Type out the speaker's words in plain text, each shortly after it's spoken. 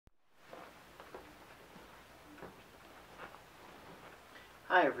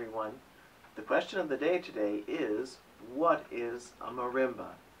Hi everyone. The question of the day today is, what is a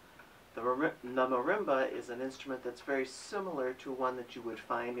marimba? The marimba is an instrument that's very similar to one that you would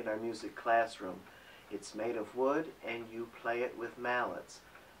find in our music classroom. It's made of wood and you play it with mallets.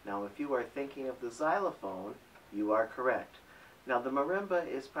 Now if you are thinking of the xylophone, you are correct. Now the marimba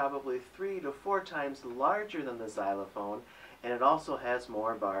is probably 3 to 4 times larger than the xylophone, and it also has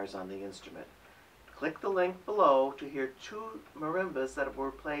more bars on the instrument. Click the link below to hear 2 marimbas that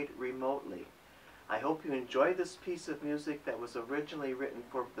were played remotely. I hope you enjoy this piece of music that was originally written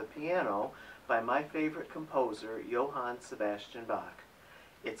for the piano by my favorite composer, Johann Sebastian Bach.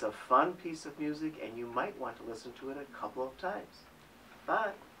 It's a fun piece of music and you might want to listen to it a couple of times.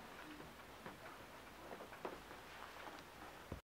 Bye!